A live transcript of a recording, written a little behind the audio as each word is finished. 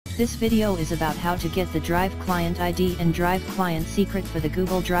This video is about how to get the Drive Client ID and Drive Client Secret for the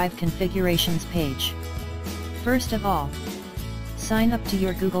Google Drive configurations page. First of all, sign up to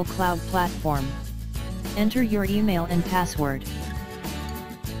your Google Cloud platform. Enter your email and password.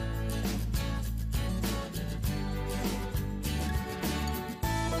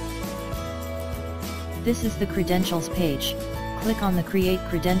 This is the credentials page. Click on the Create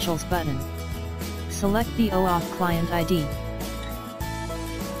Credentials button. Select the OAuth Client ID.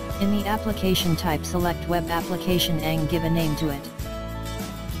 In the application type, select Web Application and give a name to it.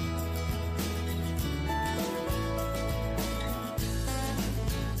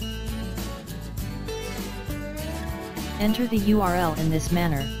 Enter the URL in this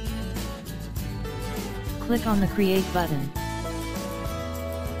manner. Click on the Create button.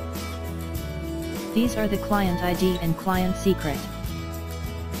 These are the client ID and client secret.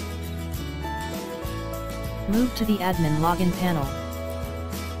 Move to the admin login panel.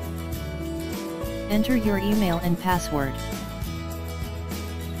 Enter your email and password.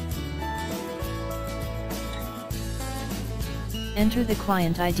 Enter the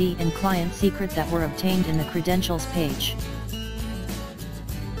client ID and client secret that were obtained in the credentials page.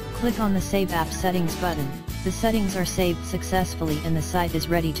 Click on the Save App Settings button. The settings are saved successfully and the site is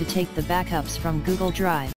ready to take the backups from Google Drive.